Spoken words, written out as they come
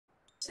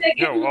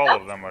Yo,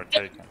 all of them are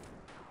taken.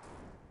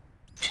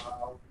 I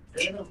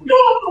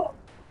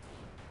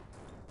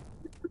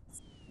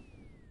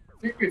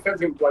think we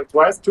fed him like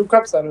twice, 2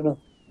 cups, I don't know.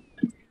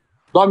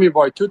 Dummy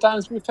boy, 2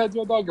 times we fed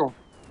your doggo.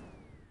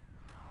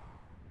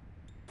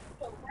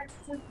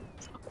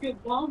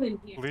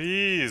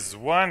 Please,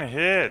 one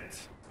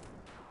hit.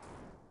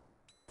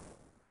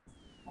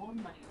 Oh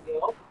my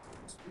God.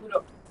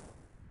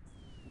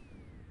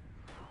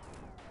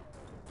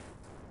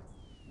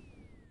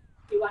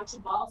 You watch the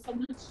ball so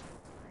much?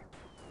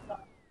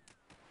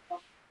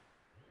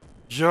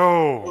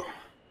 Yo,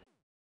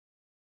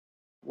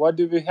 What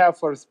do we have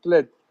for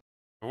split?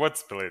 what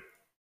split?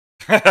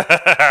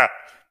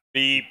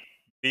 Beep,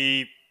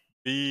 beep,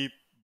 beep,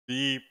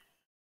 beep.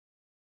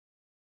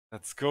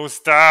 Let's go,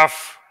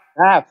 staff.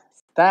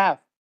 Staff.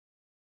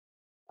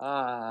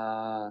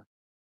 Ah.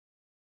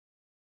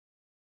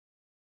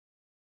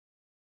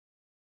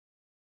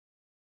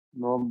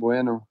 No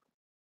bueno.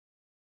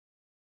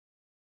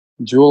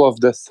 Jewel of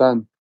the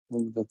sun.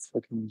 Oh, that's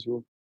fucking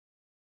jewel.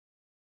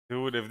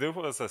 Dude, if this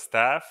was a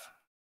staff,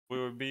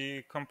 we would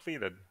be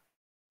completed.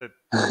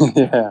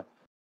 Yeah.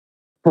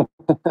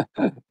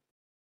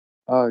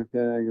 Oh,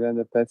 can I grant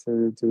a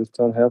passive to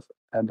restore health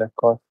at the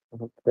cost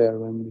of a player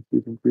when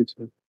defeating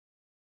creatures?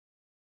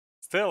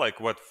 Still like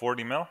what,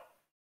 40 mil?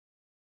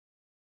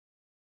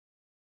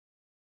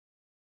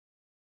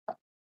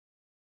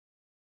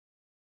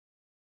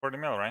 $40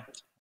 mil, right? I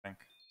think.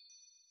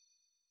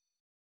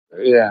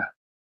 Yeah.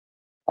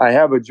 I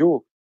have a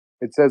jewel.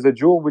 It says a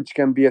jewel which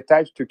can be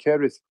attached to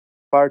Keris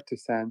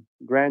partisan,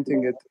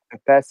 granting it a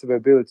passive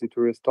ability to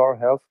restore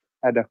health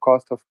at the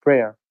cost of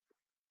prayer.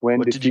 When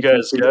What did you defeating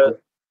guys get? creatures.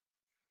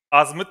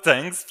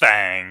 Osmotang's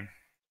Fang.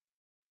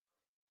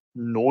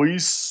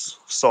 Nice.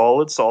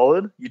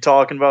 Solid. You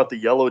talking about the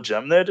yellow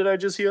gem there, did I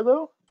just hear,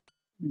 though?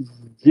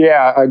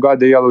 Yeah, I got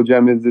the yellow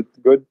gem. Is it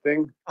a good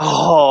thing?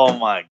 Oh,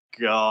 my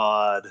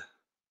God.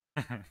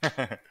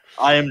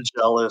 I am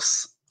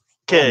jealous.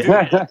 Okay.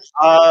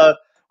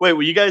 Wait,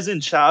 were you guys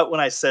in chat when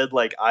I said,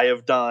 like, I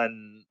have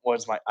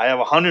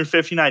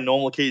 159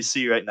 normal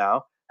KC right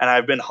now, and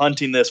I've been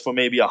hunting this for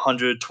maybe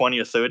 120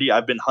 or 30.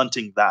 I've been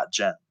hunting that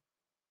gem.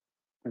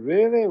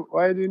 Really?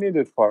 Why do you need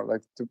it for?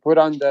 Like to put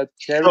on that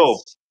So,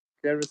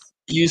 Keris?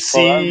 you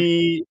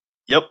see,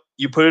 yep,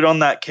 you put it on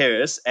that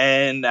Keris,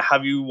 and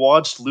have you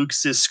watched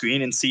Lucas's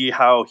screen and see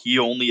how he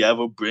only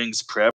ever brings prep